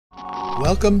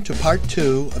Welcome to part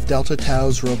 2 of Delta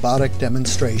Tao's robotic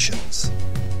demonstrations.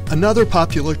 Another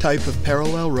popular type of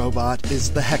parallel robot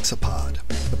is the Hexapod.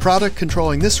 The product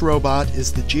controlling this robot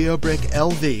is the Geo Brick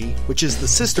LV, which is the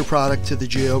sister product to the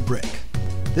Geo Brick.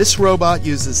 This robot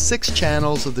uses 6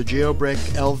 channels of the Geo Brick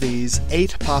LV's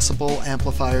 8 possible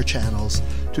amplifier channels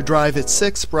to drive its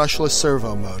 6 brushless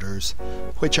servo motors,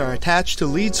 which are attached to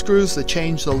lead screws that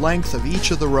change the length of each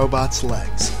of the robot's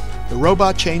legs. The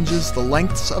robot changes the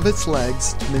lengths of its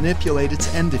legs to manipulate its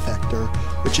end effector,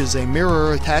 which is a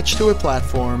mirror attached to a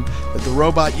platform that the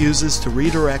robot uses to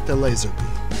redirect a laser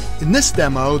beam. In this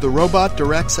demo, the robot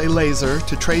directs a laser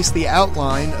to trace the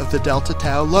outline of the Delta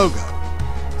Tao logo.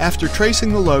 After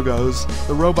tracing the logos,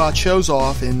 the robot shows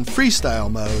off in freestyle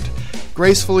mode,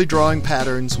 gracefully drawing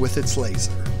patterns with its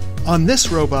laser. On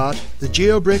this robot, the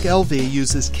Geo Brick LV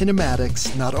uses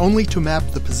Kinematics not only to map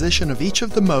the position of each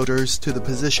of the motors to the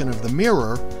position of the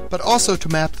mirror, but also to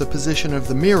map the position of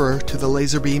the mirror to the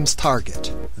laser beam's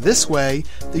target. This way,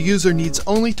 the user needs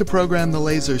only to program the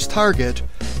laser's target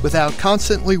without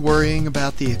constantly worrying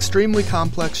about the extremely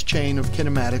complex chain of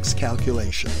kinematics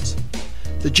calculations.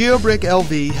 The Geo Brick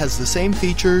LV has the same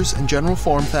features and general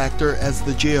form factor as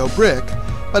the Geo Brick,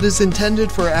 but is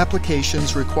intended for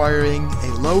applications requiring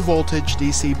a low-voltage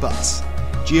DC bus.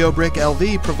 Geo Brick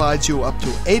LV provides you up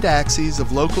to 8 axes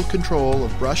of local control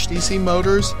of brushed DC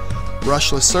motors,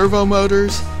 brushless servo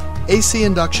motors, AC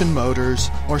induction motors,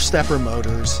 or stepper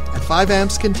motors at 5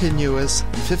 amps continuous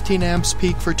and 15 amps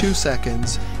peak for 2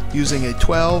 seconds using a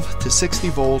 12 to 60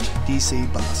 volt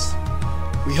DC bus.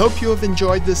 We hope you have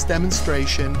enjoyed this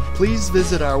demonstration. Please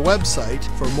visit our website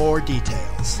for more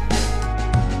details.